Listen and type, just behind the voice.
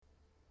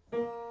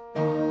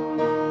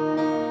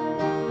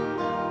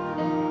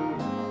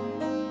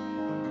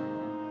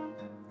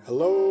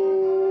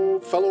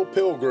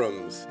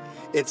Pilgrims.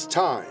 It's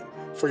time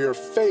for your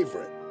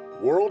favorite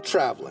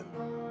world-traveling,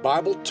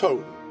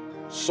 Bible-toting,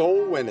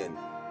 soul-winning,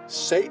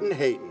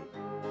 Satan-hating,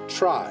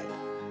 tried,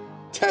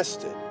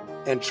 tested,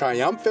 and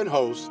triumphant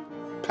host,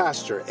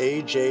 Pastor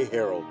A.J.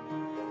 Harold.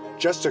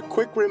 Just a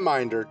quick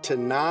reminder to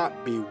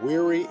not be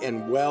weary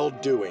in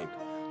well-doing,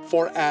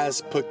 for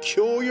as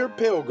peculiar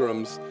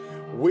pilgrims,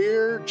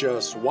 we're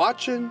just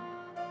watching,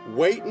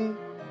 waiting,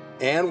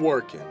 and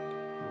working.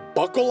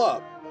 Buckle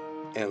up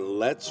and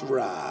let's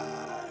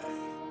ride.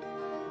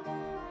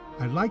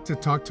 I'd like to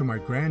talk to my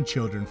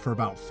grandchildren for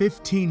about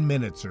 15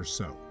 minutes or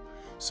so.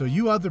 So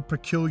you other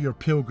peculiar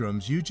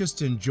pilgrims, you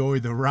just enjoy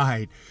the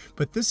ride,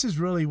 but this is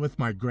really with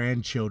my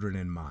grandchildren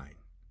in mind.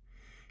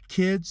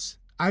 Kids,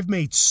 I've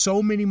made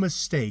so many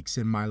mistakes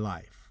in my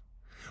life.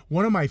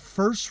 One of my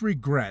first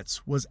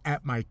regrets was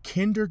at my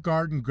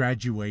kindergarten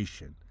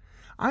graduation.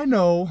 I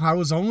know I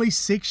was only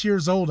 6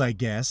 years old, I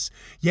guess,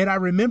 yet I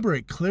remember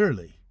it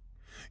clearly.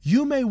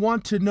 You may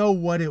want to know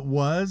what it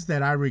was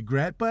that I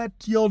regret, but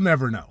you'll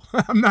never know.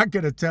 I'm not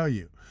going to tell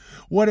you.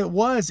 What it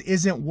was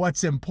isn't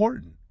what's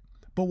important,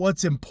 but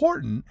what's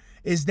important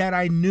is that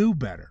I knew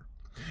better.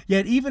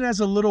 Yet even as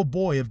a little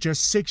boy of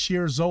just 6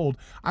 years old,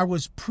 I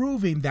was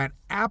proving that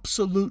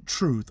absolute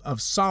truth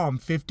of Psalm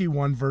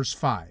 51 verse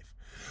 5.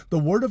 The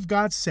Word of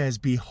God says,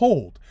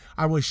 "Behold,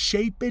 I was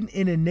shapen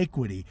in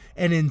iniquity,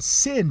 and in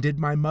sin did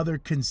my mother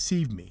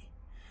conceive me."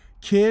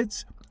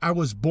 Kids, I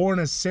was born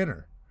a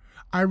sinner.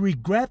 I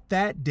regret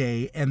that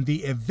day and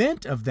the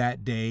event of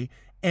that day,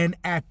 and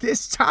at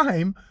this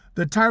time,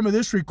 the time of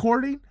this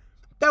recording,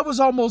 that was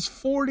almost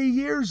 40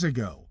 years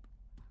ago.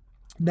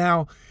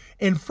 Now,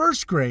 in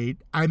first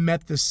grade, I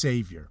met the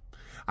Savior.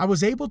 I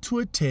was able to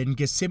attend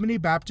Gethsemane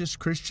Baptist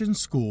Christian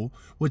School,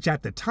 which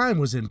at the time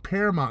was in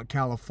Paramount,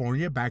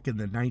 California, back in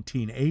the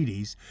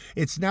 1980s.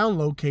 It's now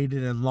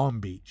located in Long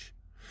Beach.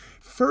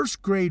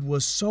 First grade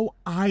was so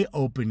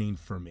eye-opening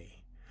for me.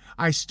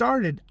 I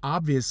started,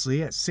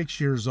 obviously, at 6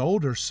 years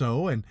old or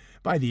so, and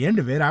by the end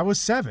of it, I was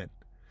 7.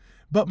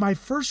 But my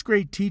first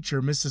grade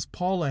teacher, Mrs.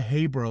 Paula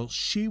Habrel,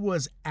 she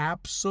was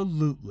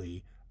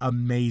absolutely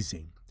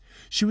amazing.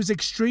 She was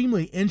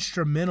extremely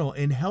instrumental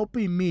in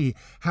helping me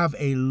have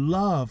a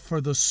love for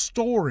the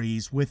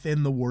stories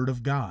within the Word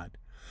of God.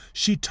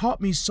 She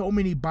taught me so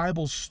many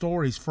Bible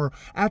stories, for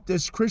at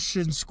this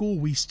Christian school,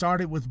 we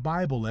started with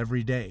Bible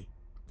every day.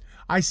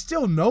 I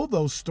still know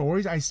those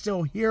stories. I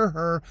still hear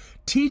her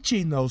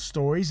teaching those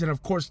stories. And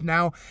of course,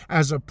 now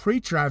as a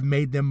preacher, I've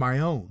made them my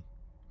own.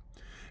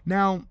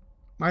 Now,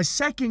 my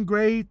second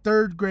grade,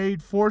 third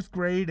grade, fourth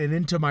grade, and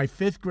into my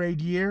fifth grade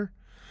year,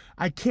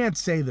 I can't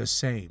say the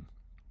same.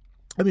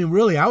 I mean,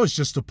 really, I was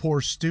just a poor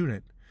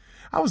student.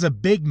 I was a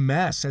big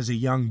mess as a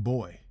young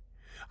boy.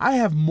 I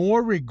have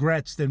more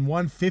regrets than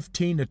one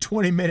 15 to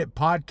 20-minute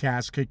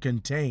podcast could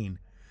contain.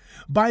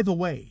 By the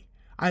way,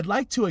 I'd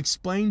like to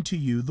explain to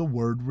you the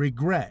word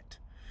regret.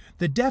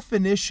 The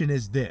definition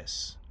is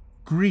this: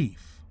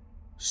 grief,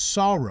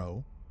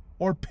 sorrow,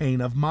 or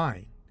pain of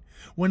mind.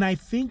 When I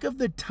think of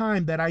the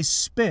time that I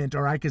spent,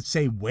 or I could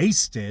say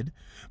wasted,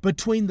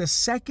 between the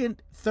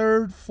second,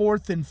 third,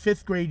 fourth, and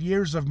fifth grade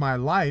years of my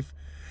life,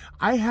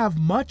 I have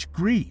much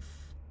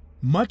grief,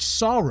 much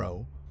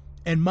sorrow,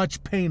 and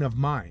much pain of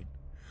mind.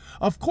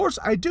 Of course,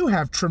 I do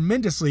have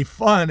tremendously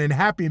fun and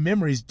happy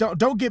memories,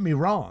 don't get me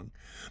wrong,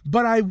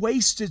 but I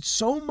wasted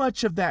so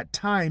much of that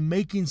time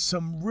making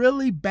some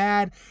really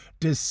bad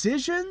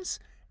decisions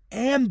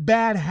and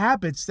bad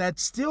habits that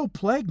still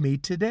plague me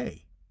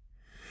today.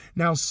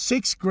 Now,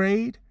 sixth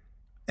grade,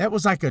 that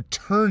was like a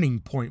turning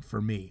point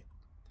for me.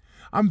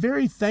 I'm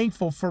very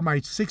thankful for my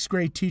sixth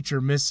grade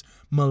teacher, Miss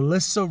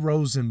Melissa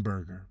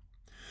Rosenberger.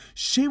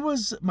 She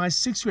was my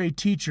sixth grade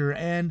teacher,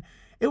 and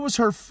it was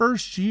her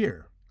first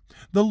year.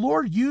 The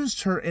Lord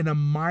used her in a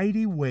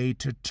mighty way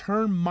to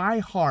turn my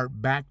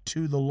heart back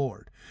to the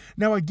Lord.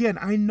 Now, again,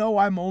 I know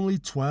I'm only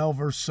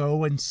 12 or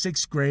so in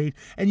sixth grade,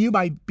 and you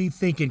might be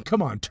thinking,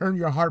 come on, turn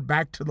your heart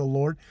back to the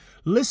Lord.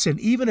 Listen,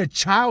 even a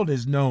child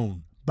is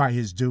known by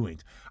his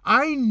doings.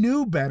 I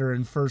knew better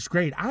in first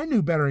grade. I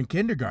knew better in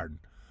kindergarten.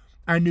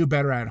 I knew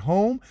better at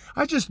home.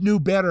 I just knew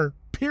better,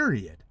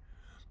 period.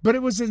 But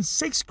it was in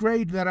sixth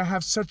grade that I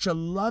have such a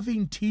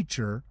loving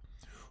teacher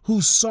who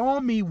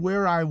saw me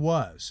where I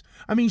was.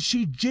 I mean,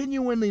 she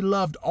genuinely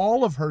loved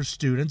all of her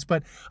students,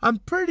 but I'm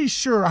pretty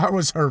sure I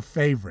was her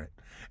favorite.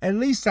 At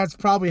least that's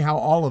probably how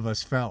all of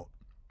us felt.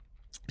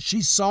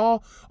 She saw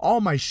all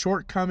my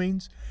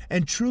shortcomings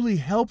and truly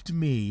helped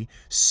me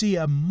see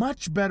a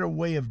much better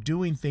way of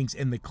doing things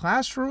in the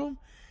classroom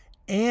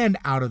and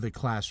out of the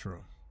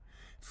classroom.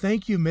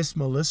 Thank you, Miss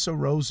Melissa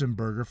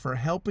Rosenberger, for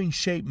helping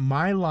shape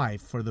my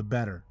life for the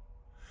better.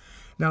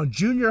 Now,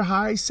 junior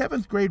high,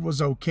 seventh grade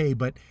was okay,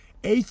 but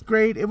eighth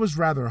grade, it was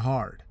rather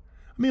hard.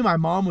 I mean, my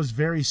mom was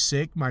very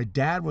sick. My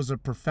dad was a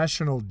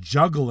professional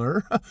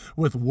juggler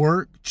with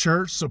work,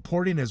 church,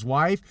 supporting his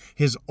wife,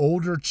 his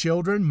older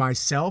children,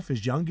 myself,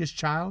 his youngest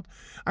child.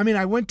 I mean,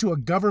 I went to a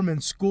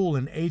government school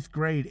in eighth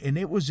grade, and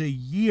it was a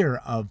year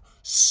of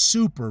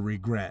super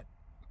regret.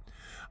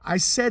 I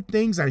said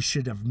things I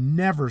should have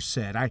never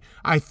said.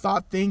 I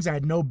thought things I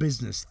had no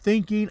business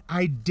thinking.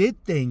 I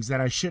did things that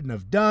I shouldn't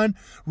have done.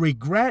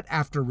 Regret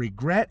after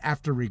regret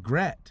after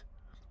regret.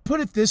 Put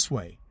it this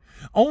way.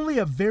 Only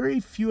a very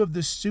few of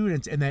the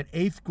students in that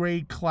 8th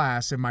grade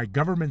class in my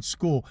government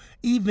school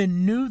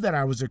even knew that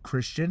I was a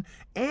Christian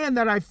and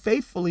that I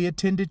faithfully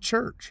attended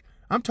church.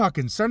 I'm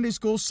talking Sunday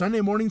school,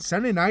 Sunday morning,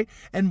 Sunday night,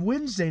 and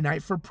Wednesday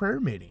night for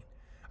prayer meeting.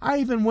 I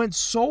even went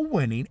soul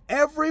winning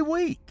every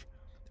week.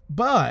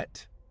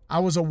 But I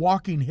was a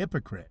walking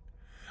hypocrite.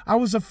 I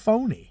was a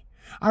phony.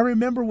 I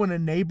remember when a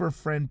neighbor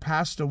friend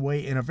passed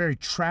away in a very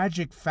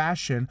tragic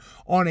fashion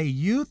on a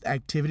youth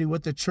activity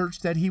with the church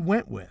that he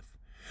went with.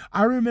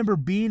 I remember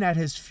being at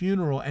his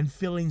funeral and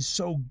feeling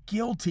so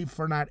guilty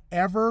for not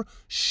ever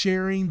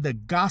sharing the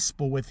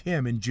gospel with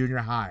him in junior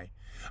high.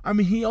 I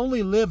mean, he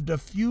only lived a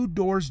few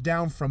doors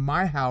down from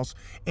my house,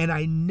 and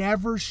I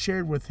never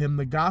shared with him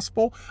the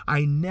gospel.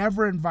 I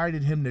never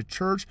invited him to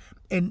church.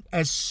 And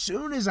as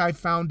soon as I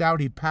found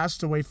out he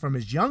passed away from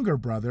his younger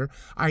brother,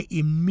 I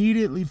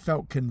immediately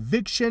felt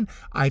conviction.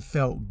 I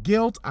felt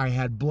guilt. I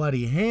had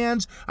bloody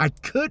hands. I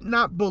could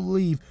not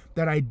believe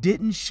that I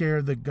didn't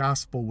share the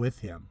gospel with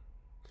him.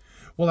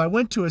 Well, I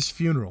went to his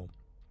funeral,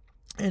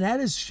 and at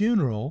his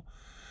funeral,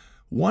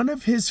 one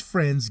of his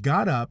friends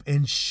got up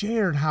and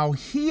shared how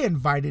he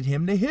invited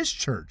him to his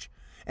church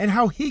and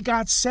how he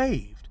got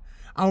saved.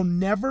 I'll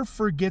never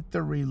forget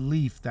the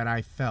relief that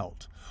I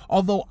felt.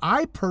 Although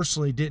I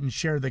personally didn't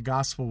share the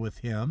gospel with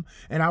him,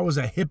 and I was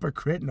a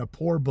hypocrite and a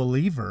poor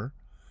believer,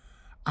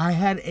 I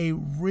had a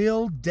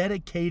real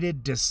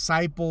dedicated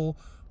disciple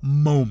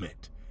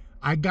moment.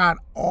 I got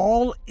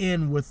all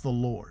in with the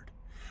Lord.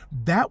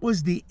 That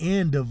was the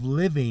end of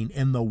living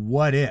in the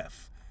what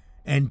if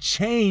and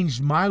changed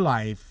my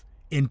life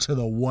into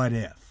the what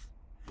if.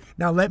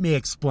 Now let me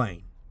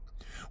explain.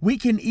 We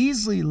can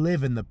easily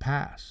live in the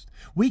past.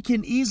 We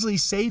can easily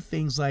say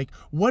things like,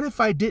 what if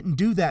I didn't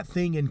do that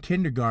thing in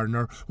kindergarten?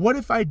 Or what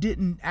if I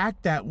didn't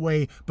act that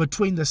way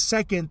between the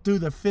 2nd through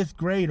the 5th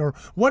grade? Or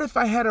what if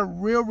I had a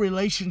real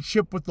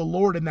relationship with the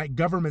Lord in that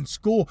government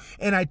school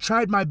and I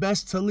tried my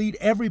best to lead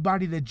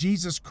everybody to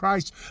Jesus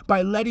Christ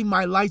by letting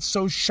my light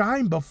so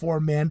shine before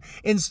men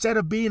instead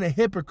of being a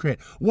hypocrite?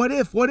 What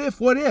if, what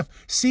if, what if?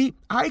 See,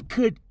 I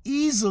could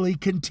easily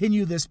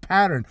continue this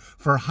pattern.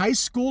 For high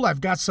school,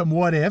 I've got some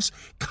what ifs.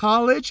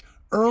 College,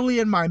 early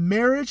in my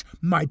marriage,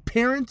 my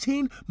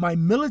parenting, my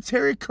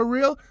military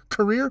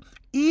career,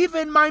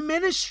 even my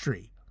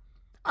ministry.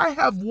 I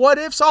have what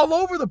ifs all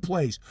over the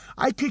place.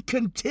 I could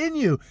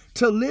continue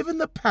to live in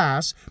the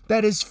past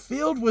that is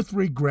filled with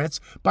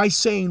regrets by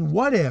saying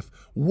what if,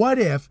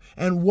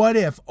 and what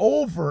if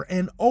over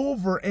and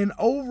over and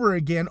over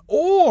again.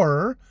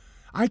 Or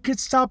I could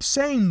stop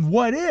saying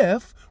what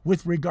if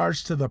with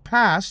regards to the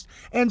past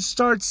and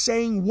start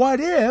saying what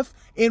if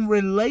in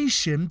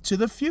relation to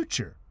the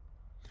future.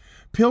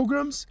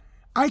 Pilgrims,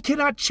 I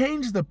cannot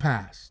change the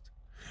past.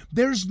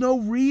 There's no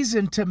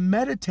reason to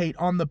meditate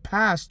on the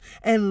past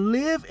and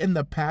live in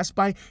the past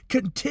by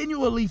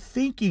continually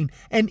thinking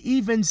and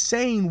even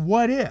saying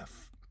what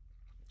if.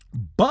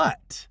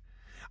 But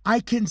I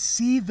can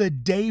see the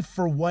day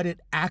for what it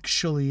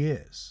actually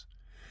is.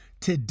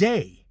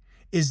 Today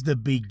is the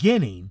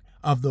beginning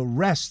of the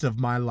rest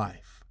of my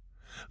life.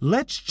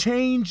 Let's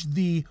change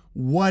the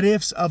what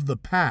ifs of the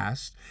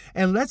past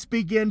and let's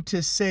begin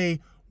to say,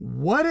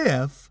 what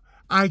if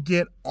I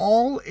get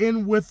all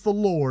in with the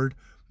Lord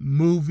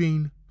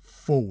moving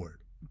forward?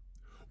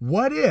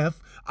 What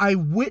if I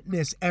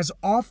witness as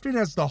often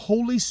as the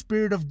Holy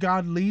Spirit of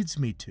God leads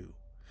me to?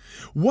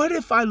 What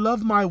if I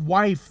love my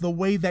wife the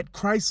way that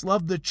Christ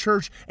loved the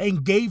church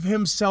and gave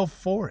himself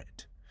for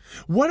it?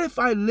 What if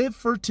I live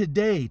for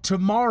today,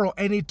 tomorrow,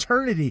 and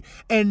eternity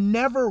and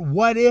never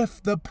what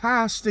if the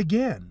past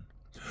again?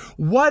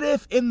 What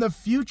if in the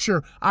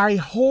future I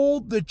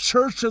hold the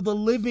church of the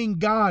living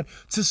God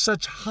to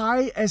such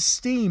high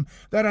esteem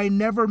that I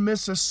never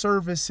miss a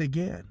service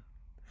again?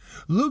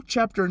 Luke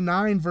chapter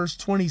 9 verse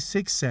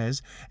 26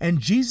 says,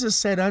 "And Jesus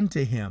said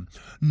unto him,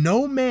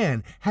 No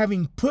man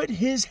having put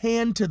his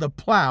hand to the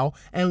plow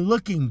and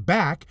looking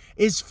back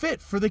is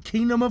fit for the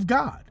kingdom of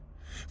God."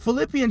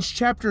 Philippians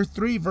chapter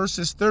 3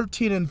 verses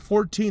 13 and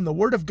 14, the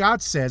word of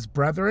God says,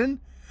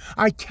 "Brethren,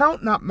 I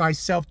count not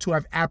myself to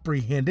have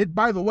apprehended."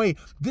 By the way,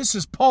 this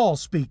is Paul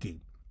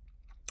speaking.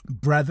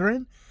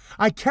 "Brethren,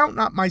 I count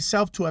not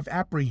myself to have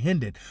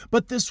apprehended,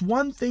 but this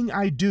one thing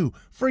I do,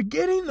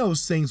 forgetting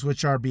those things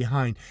which are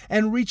behind,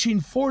 and reaching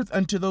forth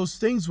unto those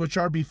things which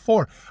are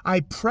before,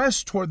 I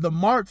press toward the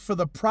mark for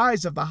the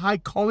prize of the high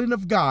calling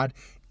of God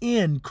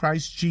in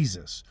Christ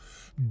Jesus."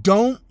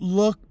 Don't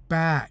look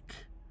back,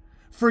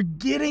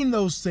 forgetting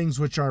those things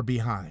which are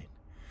behind.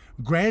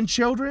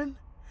 Grandchildren,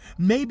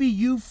 maybe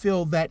you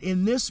feel that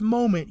in this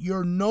moment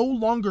you're no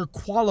longer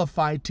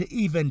qualified to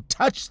even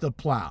touch the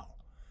plow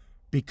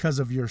because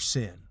of your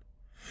sin.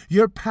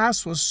 Your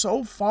past was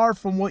so far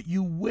from what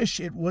you wish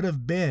it would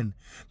have been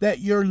that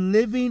you're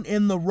living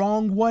in the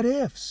wrong what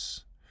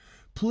ifs.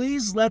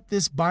 Please let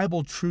this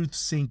Bible truth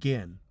sink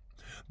in.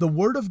 The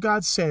Word of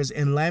God says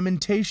in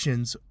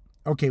Lamentations,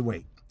 okay,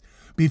 wait.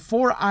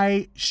 Before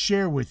I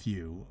share with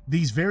you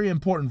these very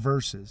important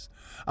verses,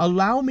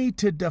 allow me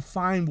to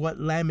define what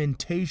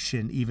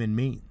lamentation even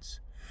means.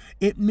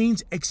 It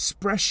means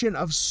expression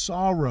of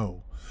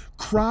sorrow,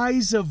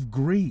 cries of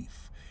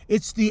grief.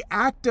 It's the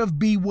act of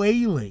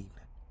bewailing.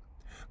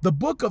 The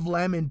book of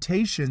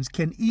Lamentations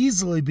can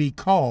easily be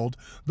called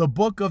the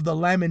book of the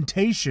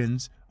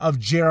Lamentations of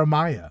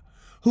Jeremiah,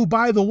 who,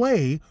 by the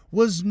way,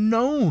 was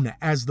known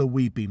as the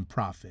weeping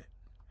prophet.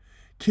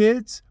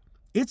 Kids,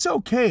 it's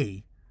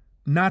okay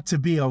not to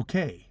be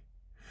okay,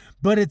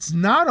 but it's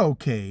not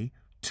okay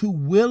to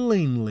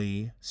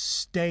willingly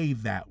stay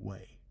that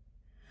way.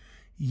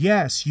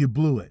 Yes, you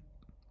blew it.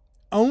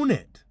 Own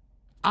it.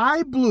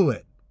 I blew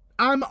it.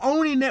 I'm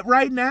owning it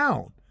right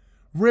now.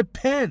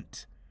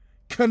 Repent,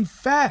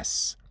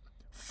 confess,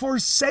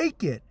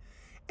 forsake it,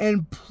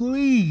 and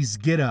please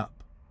get up.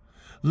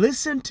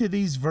 Listen to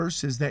these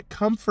verses that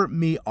comfort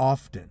me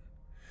often.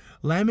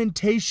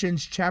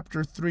 Lamentations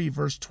chapter 3,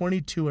 verse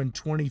 22 and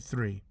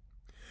 23.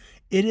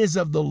 It is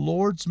of the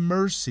Lord's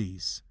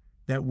mercies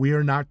that we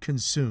are not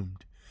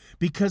consumed,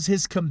 because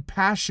his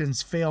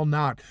compassions fail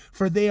not,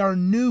 for they are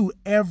new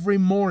every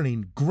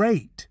morning.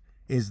 Great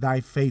is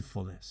thy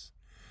faithfulness.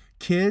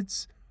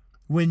 Kids,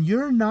 when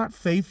you're not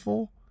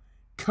faithful,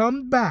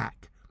 come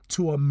back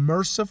to a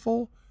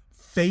merciful,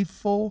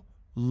 faithful,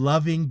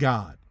 loving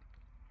God.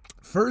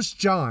 1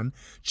 John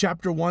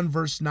chapter 1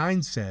 verse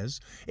 9 says,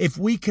 if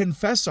we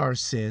confess our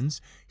sins,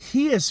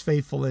 he is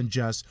faithful and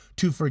just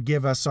to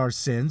forgive us our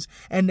sins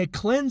and to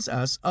cleanse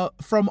us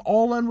from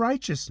all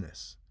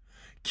unrighteousness.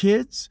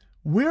 Kids,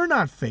 we're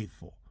not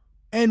faithful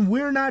and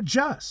we're not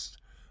just,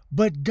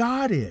 but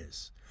God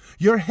is.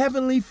 Your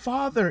heavenly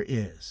Father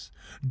is.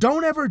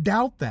 Don't ever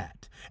doubt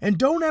that, and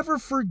don't ever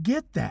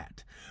forget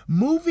that.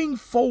 Moving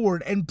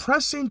forward and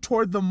pressing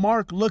toward the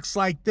mark looks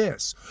like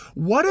this.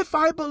 What if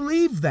I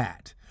believe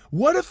that?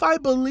 What if I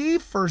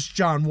believe 1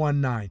 John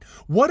 1:9?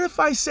 What if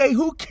I say,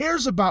 who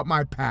cares about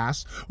my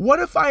past? What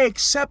if I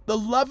accept the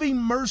loving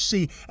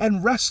mercy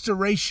and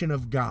restoration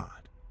of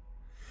God?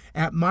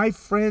 At my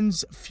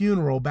friend's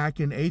funeral back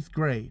in 8th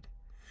grade,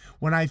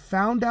 when I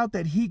found out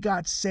that he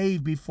got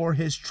saved before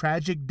his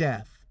tragic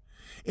death,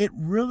 it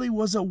really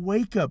was a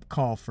wake-up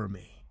call for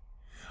me.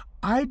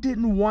 I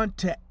didn't want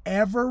to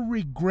ever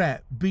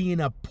regret being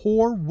a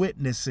poor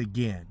witness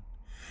again.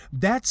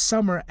 That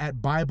summer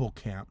at Bible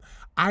camp,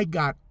 I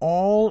got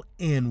all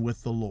in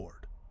with the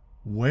Lord.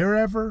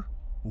 Wherever,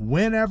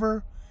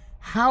 whenever,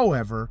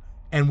 however,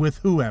 and with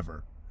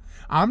whoever.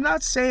 I'm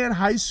not saying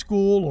high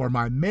school or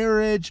my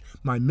marriage,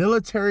 my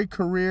military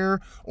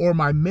career, or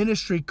my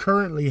ministry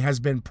currently has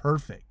been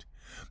perfect,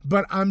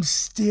 but I'm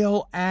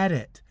still at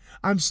it.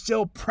 I'm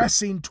still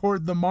pressing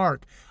toward the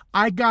mark.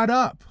 I got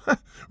up.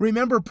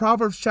 Remember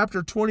Proverbs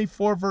chapter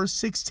 24 verse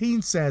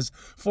 16 says,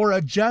 for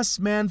a just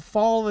man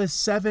falleth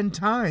 7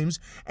 times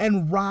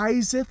and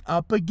riseth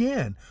up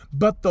again,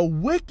 but the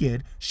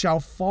wicked shall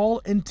fall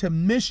into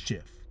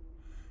mischief.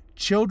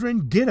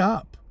 Children, get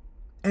up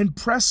and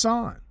press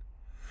on.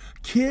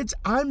 Kids,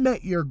 I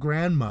met your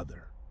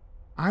grandmother.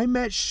 I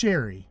met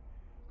Sherry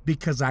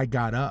because I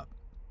got up.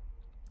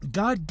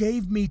 God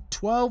gave me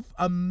 12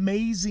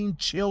 amazing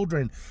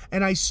children,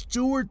 and I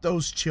steward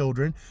those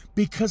children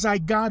because I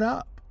got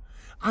up.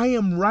 I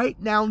am right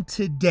now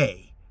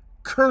today,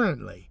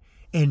 currently,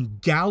 in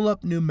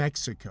Gallup, New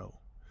Mexico.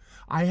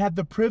 I had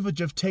the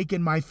privilege of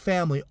taking my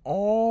family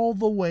all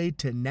the way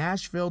to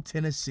Nashville,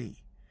 Tennessee.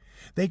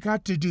 They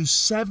got to do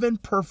 7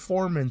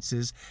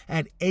 performances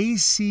at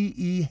ACE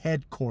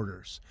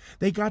headquarters.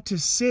 They got to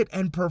sit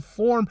and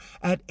perform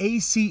at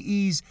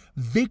ACE's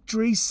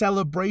Victory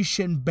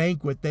Celebration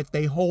Banquet that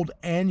they hold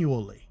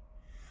annually.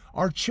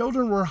 Our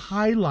children were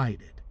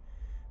highlighted.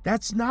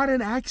 That's not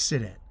an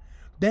accident.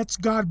 That's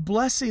God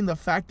blessing the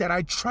fact that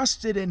I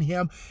trusted in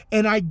him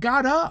and I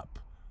got up.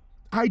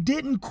 I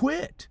didn't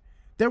quit.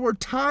 There were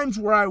times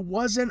where I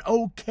wasn't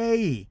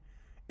okay.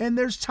 And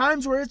there's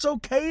times where it's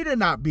okay to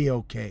not be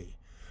okay.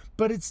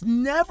 But it's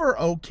never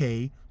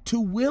okay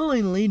to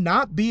willingly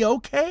not be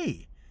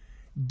okay.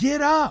 Get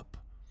up.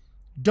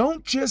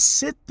 Don't just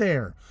sit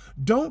there.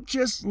 Don't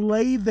just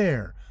lay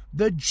there.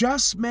 The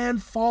just man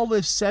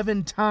falleth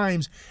 7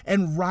 times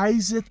and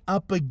riseth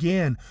up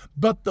again,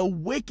 but the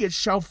wicked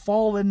shall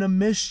fall into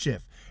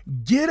mischief.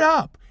 Get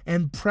up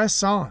and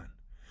press on.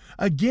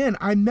 Again,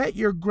 I met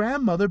your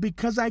grandmother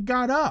because I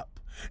got up.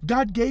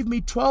 God gave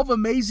me 12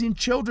 amazing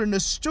children to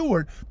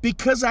steward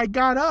because I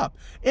got up.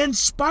 In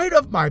spite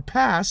of my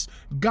past,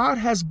 God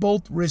has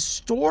both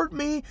restored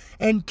me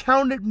and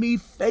counted me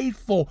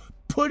faithful,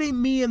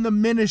 putting me in the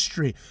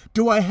ministry.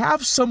 Do I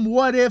have some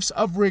what ifs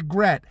of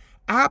regret?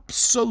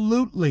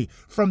 Absolutely.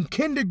 From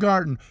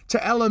kindergarten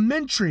to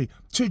elementary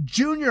to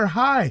junior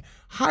high,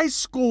 high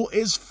school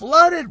is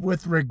flooded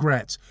with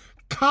regrets.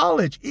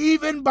 College,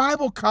 even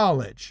Bible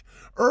college.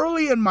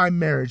 Early in my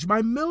marriage,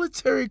 my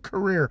military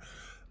career,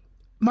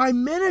 my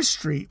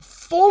ministry,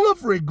 full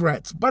of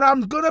regrets, but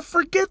I'm going to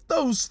forget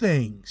those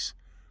things.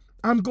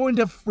 I'm going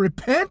to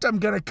repent. I'm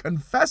going to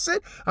confess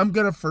it. I'm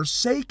going to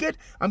forsake it.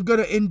 I'm going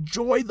to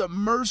enjoy the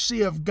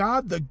mercy of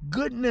God, the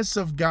goodness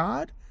of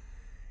God,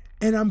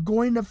 and I'm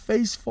going to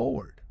face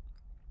forward.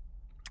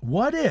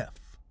 What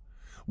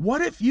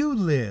if you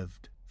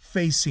lived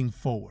facing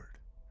forward?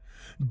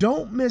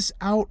 Don't miss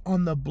out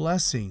on the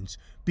blessings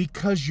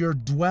because you're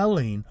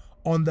dwelling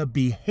on the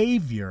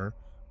behavior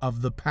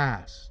of the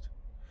past.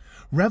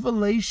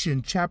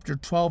 Revelation chapter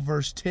 12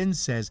 verse 10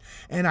 says,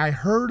 "And I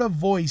heard a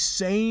voice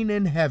saying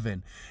in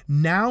heaven,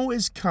 now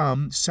is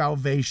come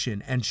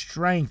salvation and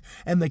strength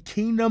and the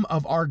kingdom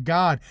of our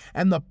God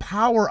and the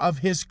power of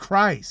his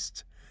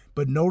Christ."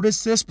 But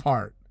notice this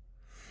part.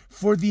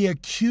 "For the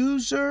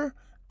accuser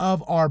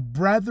of our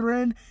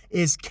brethren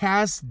is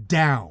cast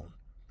down,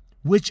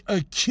 which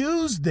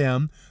accused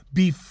them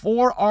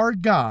before our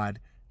God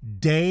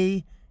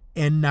day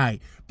and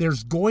night."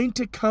 There's going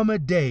to come a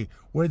day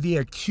where the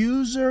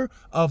accuser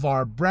of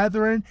our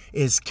brethren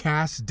is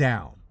cast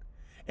down.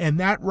 And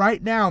that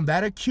right now,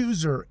 that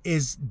accuser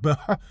is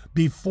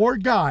before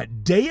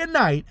God day and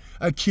night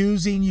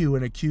accusing you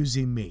and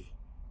accusing me.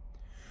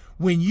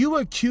 When you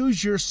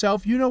accuse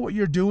yourself, you know what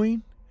you're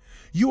doing?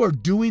 You are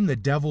doing the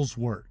devil's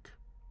work.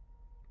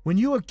 When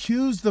you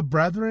accuse the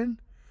brethren,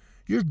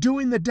 you're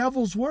doing the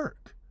devil's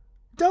work.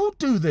 Don't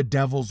do the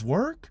devil's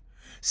work.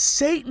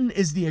 Satan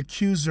is the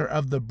accuser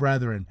of the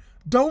brethren.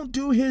 Don't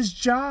do his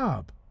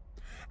job.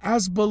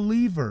 As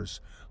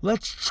believers,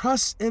 let's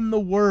trust in the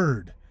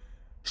word.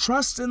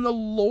 Trust in the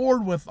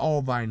Lord with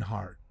all thine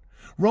heart.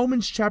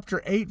 Romans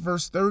chapter 8,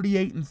 verse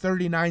 38 and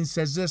 39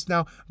 says this.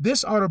 Now,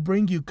 this ought to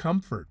bring you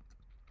comfort.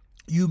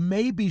 You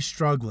may be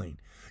struggling.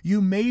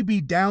 You may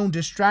be down,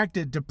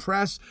 distracted,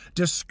 depressed,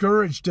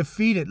 discouraged,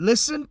 defeated.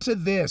 Listen to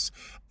this.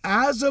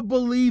 As a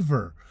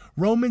believer,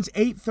 Romans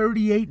 8,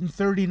 38 and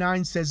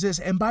 39 says this.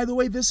 And by the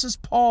way, this is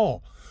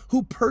Paul,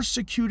 who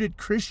persecuted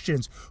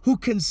Christians, who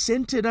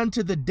consented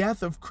unto the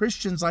death of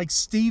Christians like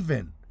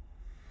Stephen.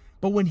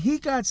 But when he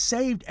got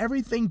saved,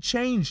 everything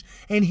changed.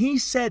 And he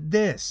said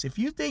this. If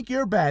you think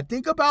you're bad,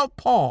 think about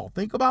Paul.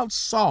 Think about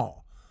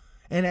Saul.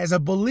 And as a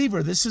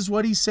believer, this is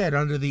what he said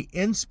under the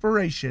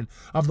inspiration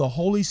of the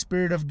Holy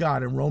Spirit of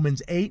God in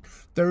Romans 8,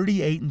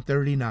 38 and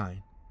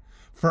 39.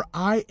 "For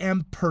I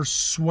am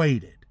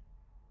persuaded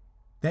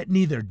that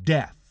neither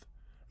death,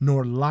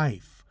 nor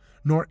life,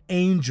 nor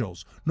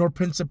angels, nor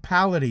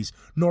principalities,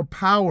 nor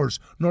powers,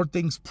 nor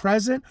things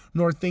present,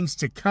 nor things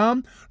to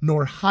come,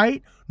 nor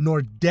height,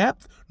 nor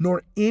depth,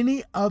 nor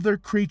any other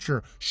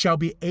creature shall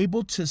be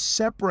able to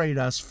separate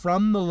us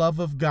from the love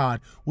of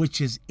God,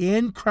 which is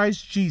in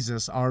Christ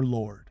Jesus our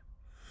Lord."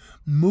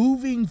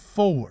 Moving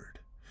forward,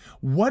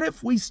 what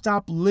if we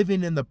stopped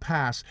living in the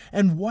past,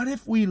 and what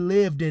if we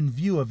lived in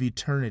view of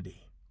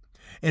eternity?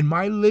 In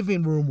my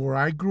living room where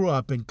I grew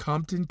up in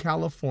Compton,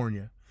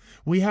 California,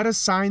 we had a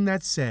sign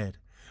that said,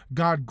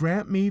 "God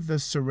grant me the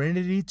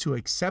serenity to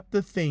accept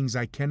the things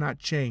I cannot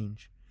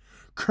change,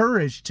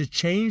 courage to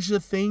change the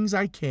things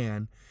I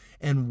can,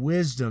 and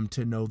wisdom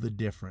to know the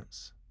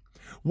difference."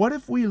 What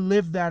if we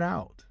lived that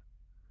out?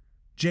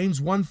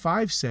 James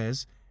 1:5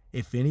 says,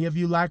 "If any of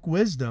you lack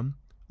wisdom,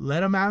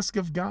 let him ask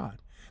of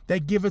God,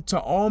 that giveth to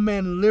all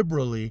men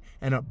liberally,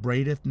 and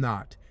upbraideth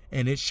not,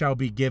 and it shall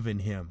be given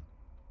him."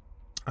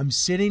 I'm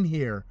sitting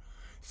here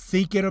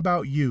thinking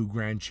about you,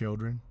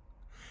 grandchildren,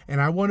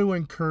 and I want to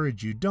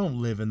encourage you, don't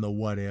live in the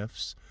what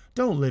ifs,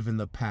 don't live in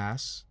the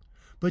past,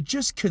 but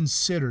just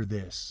consider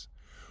this.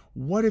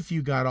 What if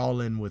you got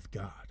all in with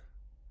God?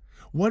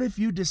 What if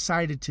you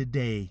decided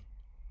today,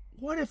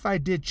 what if I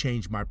did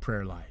change my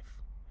prayer life?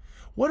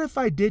 What if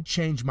I did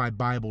change my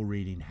Bible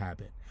reading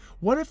habit?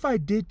 What if I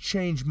did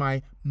change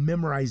my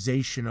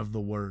memorization of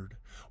the Word?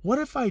 What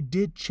if I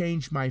did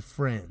change my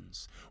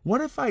friends?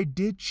 What if I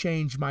did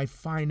change my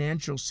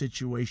financial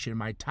situation,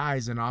 my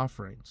tithes and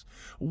offerings?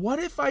 What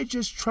if I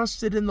just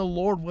trusted in the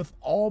Lord with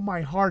all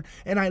my heart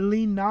and I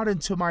leaned not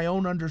into my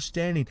own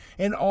understanding?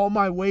 In all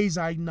my ways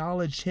I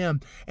acknowledged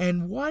Him.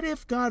 And what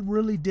if God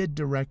really did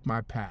direct my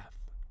path?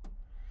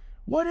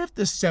 What if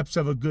the steps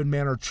of a good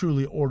man are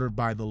truly ordered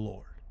by the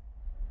Lord?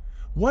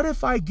 What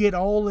if I get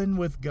all in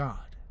with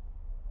God?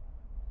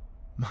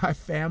 My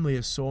family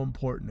is so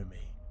important to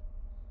me.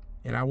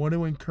 And I want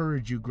to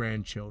encourage you,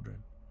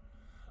 grandchildren.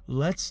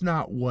 Let's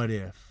not what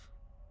if,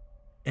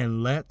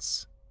 and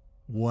let's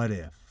what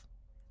if,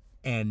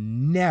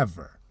 and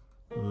never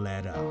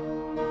let up.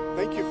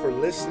 Thank you for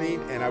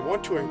listening, and I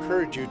want to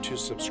encourage you to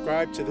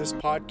subscribe to this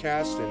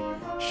podcast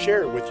and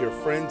share it with your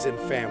friends and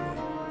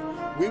family.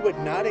 We would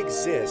not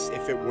exist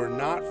if it were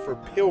not for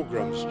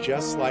pilgrims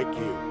just like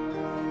you.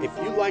 If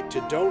you'd like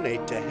to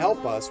donate to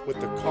help us with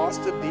the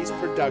cost of these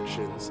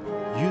productions,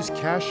 use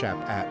Cash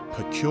App at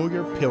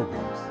Peculiar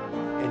Pilgrims,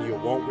 and you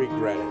won't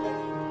regret it.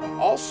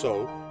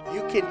 Also,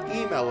 you can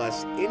email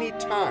us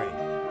anytime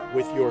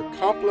with your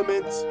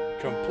compliments,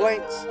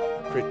 complaints,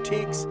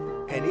 critiques,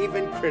 and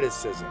even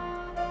criticism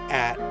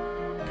at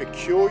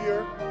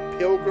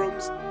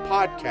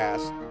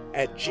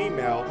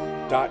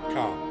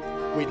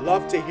peculiarpilgrimspodcast@gmail.com. We'd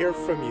love to hear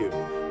from you.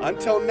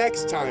 Until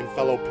next time,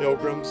 fellow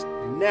pilgrims,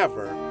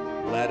 never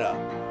let up.